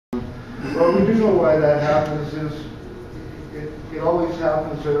Well, we do know why that happens is it always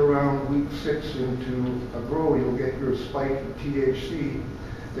happens at around week 6 into a grow. You'll get your spike of THC,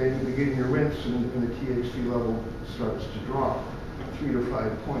 then you begin your rinse and the THC level starts to drop 3 to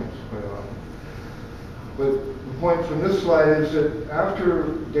 5 points quite often. But the point from this slide is that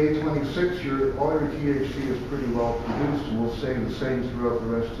after day 26, all your THC is pretty well produced and will stay the same throughout the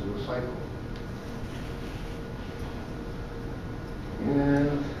rest of the cycle.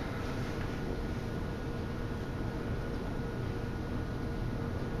 And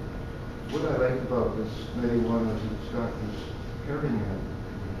what I like about this marijuana is it's got this herring in it.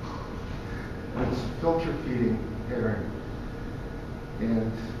 And it's filter feeding herring.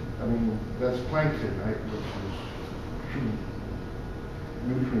 And I mean, that's plankton, right, which is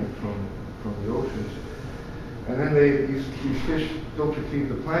nutrient from the oceans. And then these fish filter feed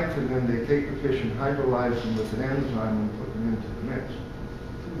the plankton, and they take the fish and hydrolyze them with an enzyme and put them into the mix.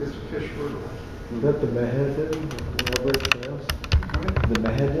 It's a fish fertilizer. Is that the Manhattan? The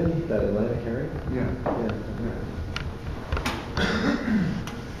Manhattan, that Atlantic herring? Yeah.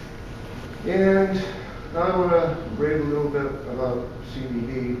 Yeah. And now I want to rave a little bit about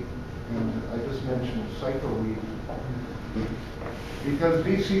CBD, and I just mentioned cycleweed. Because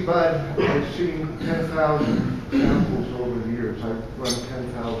BC Bud, I've seen 10,000 samples over the years. I've run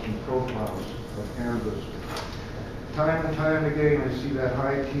 10,000 profiles of cannabis. Time and time again, I see that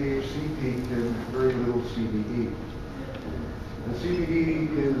high THC peak and very little CBD. And CBD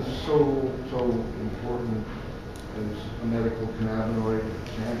is so important as a medical cannabinoid.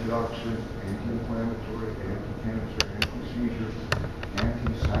 It's antioxidant, anti-inflammatory, anti-cancer, anti-seizure,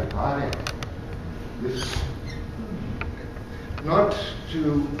 antipsychotic. This, not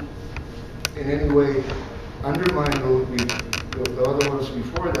to in any way undermine the other ones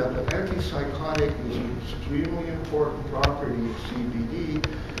before that, but antipsychotic is an extremely important property of CBD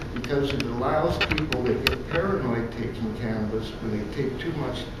because it allows people that get paranoid taking cannabis. When they take too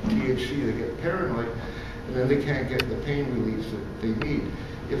much THC, they get paranoid, and then they can't get the pain relief that they need.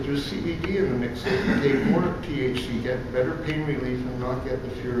 If there's CBD in the mix, they can take more THC, get better pain relief, and not get the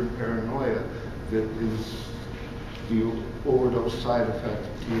fear and paranoia that is the overdose side effect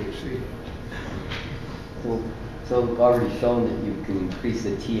of THC. So you've already shown that you can increase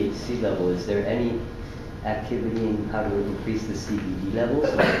the THC level. Is there any activity in how to increase the CBD levels?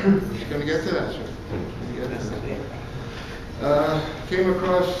 Just going to get to that, sir. Came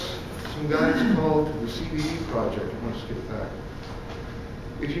across some guys called the CBD Project. Let's get back.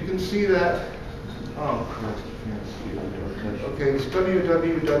 If you can see that, oh Christ, you can't see it. Okay, it's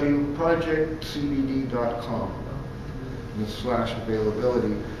www.projectcbd.com.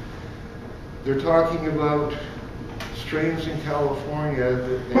 /availability. They're talking about strains in California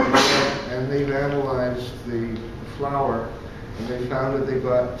that they and they've analyzed the flower, and they found that they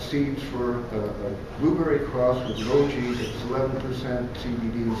got seeds for a blueberry cross with Roji that's 11%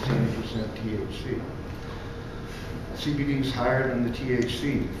 CBD and 10% THC. CBD is higher than the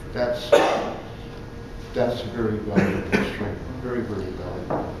THC. That's a very valuable strain. Very, very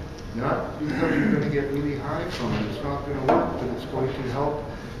valuable. Not because you're going to get really high from it. It's not going to work, but it's going to help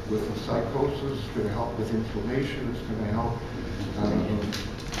with the psychosis. It's going to help with inflammation. It's going to help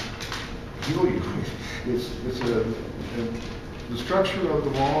heal you. The structure of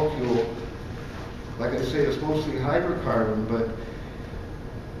the molecule, like I say, is mostly hydrocarbon, but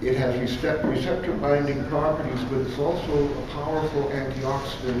it has receptor binding properties, but it's also a powerful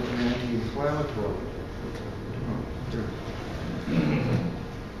antioxidant and anti-inflammatory.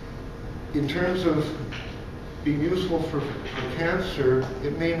 In terms of being useful for cancer,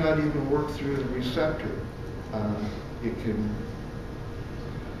 it may not even work through the receptor. It can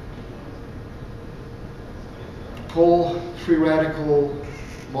pull free radical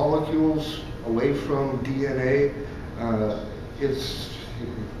molecules away from DNA. I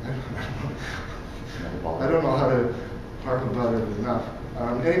don't know how to talk about it enough.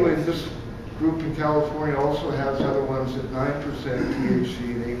 Anyway, this group in California also has other ones at 9% THC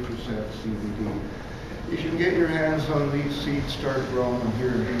and 8% CBD. If you can get your hands on these seeds, start growing them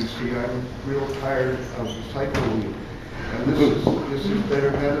here in BC. I'm real tired of the cycleweed, and this is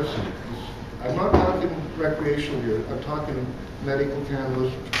better medicine. I'm not talking recreational here. I'm talking medical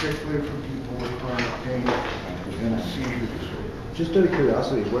cannabis, particularly for people with chronic pain and seizure disorder. Just out of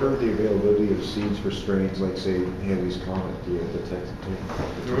curiosity, what are the availability of seeds for strains like, say, Haley's Comet? Do you have the text?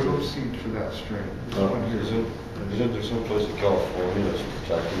 There are no seeds for that strain. This one here. Isn't there some place in California that's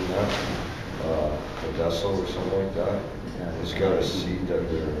protecting that? Odessa or something like that? Yeah. It's got a seed that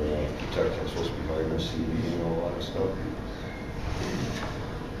they're protecting. It's supposed to be higher than CBD and all that stuff.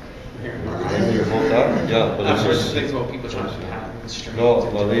 Here. Anything about that? Yeah, but I've heard some things about people trying to patent the strains?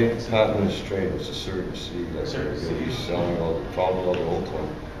 No, they ain't patenting the strain, it's a certain seed that they're Certain gonna be seed. selling probably all the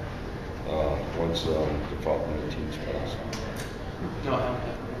Oakland, once, the Prop 19's passed. No, I haven't.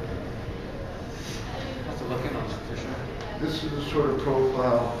 I'll have to look in on that for sure. This is the sort of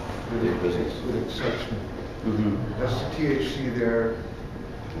profile that Big business. it excites me. Mm-hmm. That's the THC there.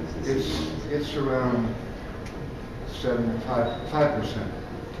 It's around 5%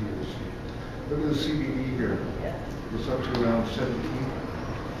 THC. Look at the CBD here. Yeah. It's up to around 17.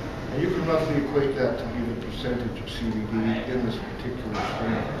 And you can roughly equate that to be the percentage of CBD in this particular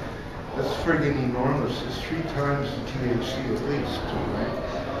strain. That's friggin' enormous. It's 3 times the THC at least, right?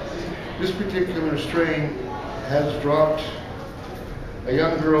 This particular strain has dropped a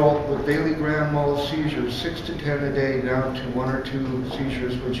young girl with daily grand mal seizures, 6 to 10 a day, down to 1 or 2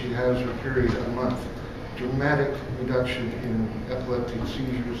 seizures when she has her period a month. Dramatic reduction in epileptic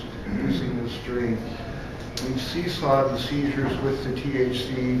seizures using this strain. We've seesawed the seizures with the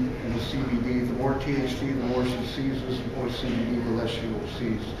THC and the CBD. The more THC, the more she seizes, the more CBD, the less she will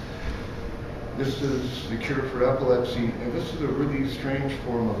seize. This is the cure for epilepsy, and this is a really strange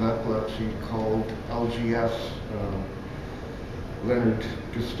form of epilepsy called LGS, Leonard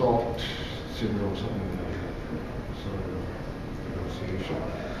Gestalt syndrome, something like that. Sort of pronunciation.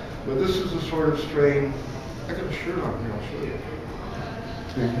 But this is a sort of strain. I got a shirt on here, I'll show you.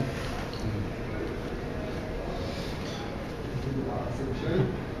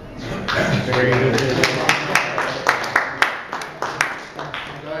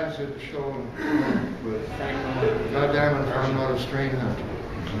 Guys had shown, but goddamn it, I'm not a strain hunter.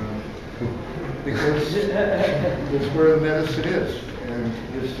 Because it's where the medicine is, and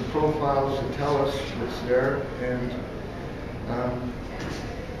it's the profiles that tell us it's there, and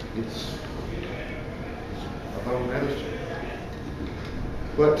it's about medicine.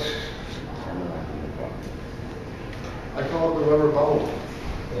 But I call it the rubber bubble.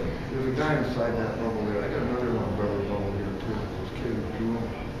 There's a guy inside that bubble there. I got another one rubber bubble here too. This kid is drooling.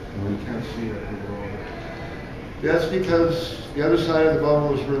 You can't see it very well. That's because the other side of the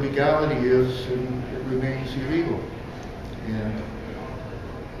bubble is where legality is, and it remains illegal. And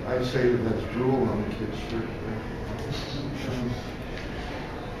I'd say that that's drool on the kid's shirt.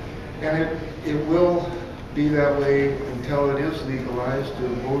 And it will be that way until it is legalized. The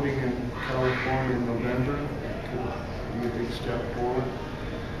voting in California in November could be a big step forward.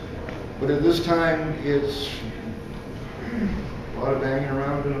 But at this time, it's a lot of banging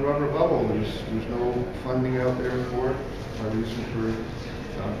around in a rubber bubble. There's no funding out there for it. Our reason for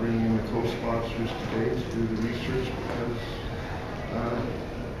bringing in the co-sponsors today to do the research, because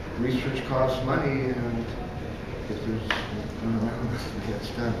research costs money, and if there's none around, it gets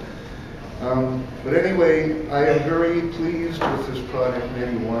done. But anyway, I am very pleased with this product,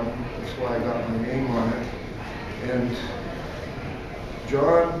 Medi-1. That's why I got my name on it. And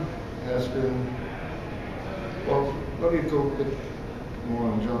John has been, well, let me go a bit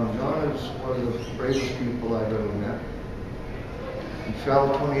more on John. John is one of the bravest people I've ever met. He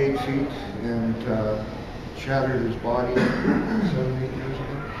fell 28 feet and shattered his body 7, 8 years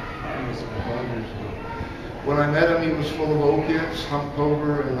ago. 5 years ago. When I met him, he was full of opiates, humped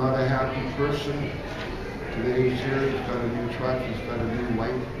over, and not a happy person. Today he's here, he's got a new truck, he's got a new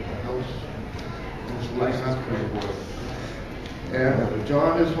wife, a house. He's living up for the boy. And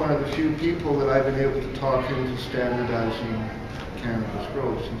John is one of the few people that I've been able to talk into standardizing cannabis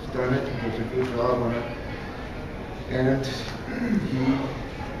grows. He's done it, he does a good job on it. And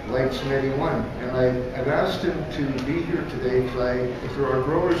he likes Medi-1. And I've asked him to be here today because if there are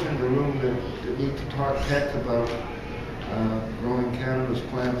growers in the room that need to talk tech about growing cannabis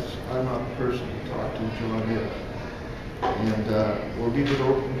plants, I'm not the person to talk to. John is. And we'll leave it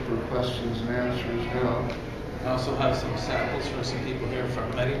open for questions and answers now. I also have some samples for some people here from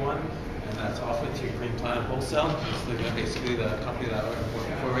Medi-1, and that's offered through Green Planet Wholesale. It's basically the company that I'm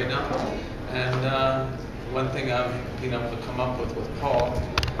working for right now. And one thing I've been able to come up with Paul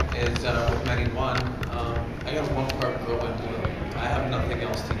is with Medi-1, I got 1 part grow into it. I have nothing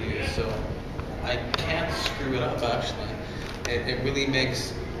else to use, so I can't screw it up actually. It really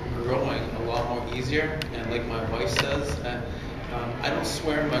makes growing a lot more easier, and like my wife says, I don't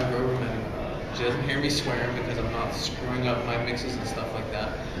swear in my grow room anymore. She doesn't hear me swearing because I'm not screwing up my mixes and stuff like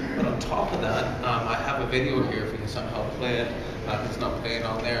that. But on top of that, I have a video here if you can somehow play it. It's not playing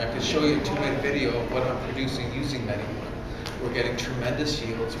on there. I can show you a 2-minute video of what I'm producing using Medi-1. We're getting tremendous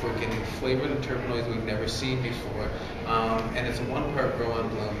yields. We're getting flavored and terpenoids we've never seen before. And it's a 1 part grow on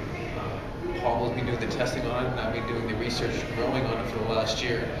bloom. Paul has been doing the testing on it, and I've been doing the research growing on it for the last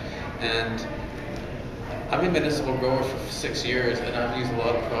year. And I'm a municipal grower for 6 years, and I've used a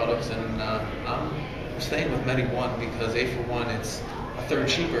lot of products, and I'm staying with Medi One because A, for one, it's a third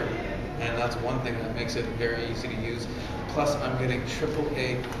cheaper, and that's one thing that makes it very easy to use. Plus, I'm getting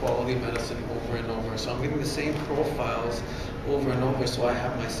AAA quality medicine over and over, so I'm getting the same profiles over and over, so I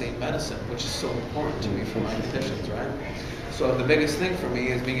have my same medicine, which is so important to me for my conditions, right? So the biggest thing for me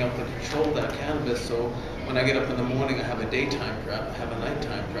is being able to control that cannabis, so when I get up in the morning, I have a daytime prep, I have a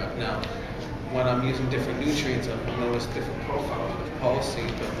nighttime prep. Now, when I'm using different nutrients, I've noticed different profiles with policy,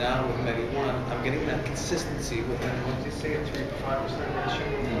 but now with Medi One, I'm getting that consistency within, what did you say, a 3 to 5% ratio?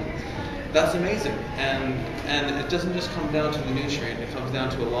 That's amazing, and it doesn't just come down to the nutrient, it comes down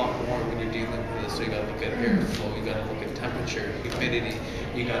to a lot more when you're dealing with this. So you gotta look at airflow, you gotta look at temperature, humidity,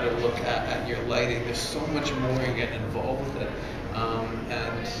 you gotta look at your lighting. There's so much more you're getting involved with it.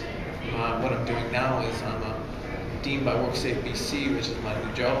 What I'm doing now is I'm a deemed by WorkSafe BC, which is my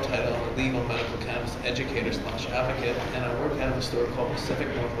new job title. I'm a legal medical cannabis educator / advocate, and I work out of a store called Pacific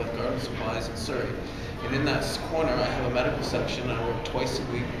Northwest Garden Supplies in Surrey. And in that corner, I have a medical section. I work twice a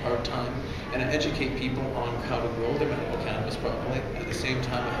week, part-time, and I educate people on how to grow their medical cannabis properly. At the same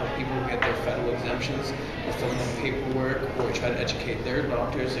time, I help people get their federal exemptions, or filling out paperwork, or try to educate their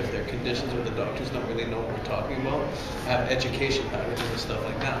doctors if their conditions or the doctors don't really know what we're talking about. I have education packages and stuff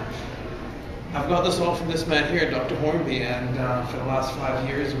like that. I've got this all from this man here, Dr. Hornby, and for the last 5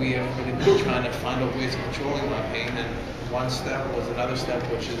 years we have really been trying to find out ways of controlling my pain, and one step was another step,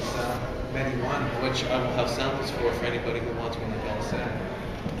 which is Medi One, which I will have samples for anybody who wants one like I said.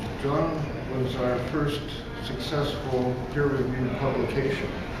 John was our first successful peer-reviewed publication.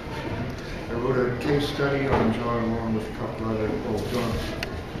 I wrote a case study on John along with a couple other, John.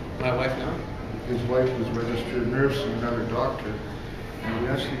 My wife now? His wife was a registered nurse and another doctor, and we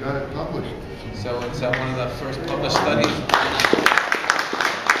actually got it published. So it's one of the first published studies on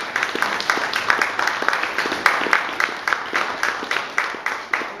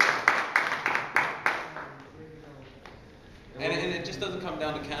and it just doesn't come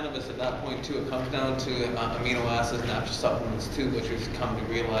down to cannabis at that point too. It comes down to amino acids, natural supplements too, which we've come to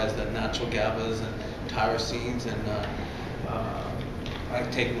realize that natural GABAs and tyrosines and I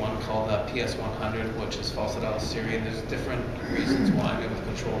take one called PS100, which is phosphatidylserine. There's different reasons why I'm able to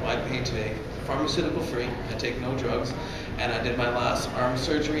control my pain today. Pharmaceutical free, I take no drugs, and I did my last arm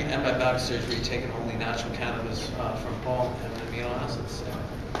surgery and my back surgery taking only natural cannabis from Paul and amino acids.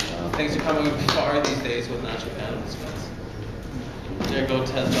 So, things are coming far these days with natural cannabis, guys. There go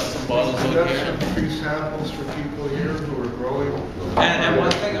Ted's got some bottles We out got here. some free samples for people here who are growing. And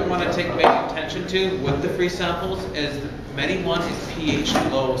one thing I want to take big attention to with the free samples is Medi One is pH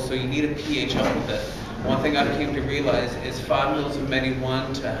low, so you need a pH up with it. One thing I came to realize is 5 mils of Medi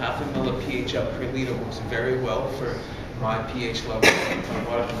One to half a mil of pH up per liter works very well for my pH level. I'm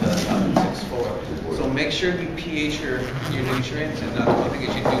up to 6.4. So make sure you pH your nutrients, and that's one thing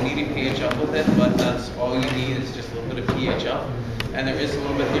is you do need a pH up with it, but that's all you need is just a little bit of pH up. And there is a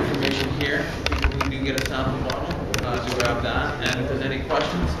little bit of information here for people who do get a sample bottle to grab that. And if there's any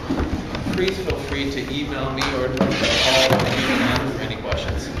questions, please feel free to email me or to call me for any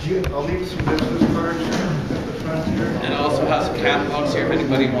questions. I'll leave some business cards here at the front here. And I also have some catalogs here if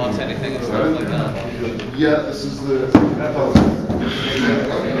anybody wants anything and stuff like that. Yeah, this is the.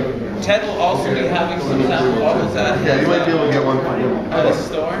 Ted will also be having some sample bottles at his, Yeah, you might be able to get one. at his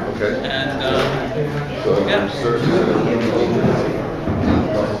store. Okay. And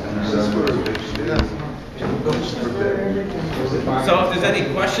so if there's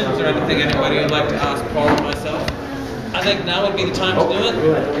any questions or anything anybody would like to ask Paul or myself, I think now would be the time to do it.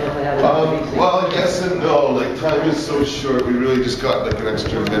 Well, yes and no. Like, time is so short. We really just got like an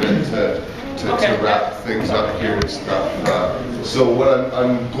extra minute to wrap things up here and stuff. So what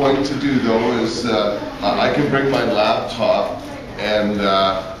I'm going to do though is I can bring my laptop and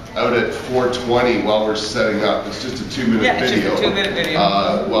out at 4:20 while we're setting up. It's just a 2-minute video. Just a 2-minute video.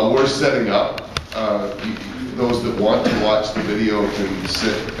 While we're setting up, those that want to watch the video can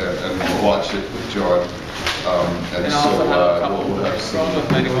sit and watch it with John. And also have a couple we'll have some.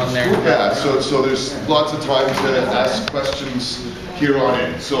 with anyone there. Yeah, so there's lots of time to ask questions here on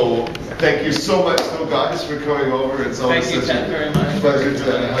in. So thank you so much, though, guys, for coming over. It's always Thank you, such Ted, very a much. pleasure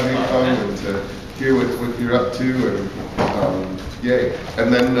to have you come and to hear what you're up to. And yay!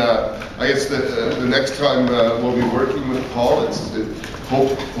 And then I guess the next time we'll be working with Paul.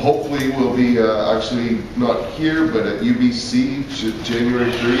 Hopefully we'll be actually not here, but at UBC,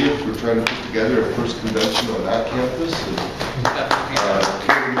 January 30th. We're trying to put together a first convention on that campus.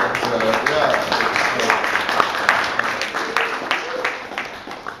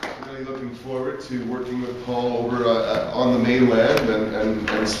 Really looking forward to working with Paul over on the mainland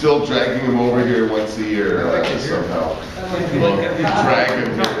and still dragging him over here once a year somehow. Drag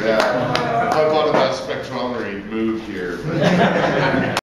him here, yeah. My bottom aspect we've moved here. But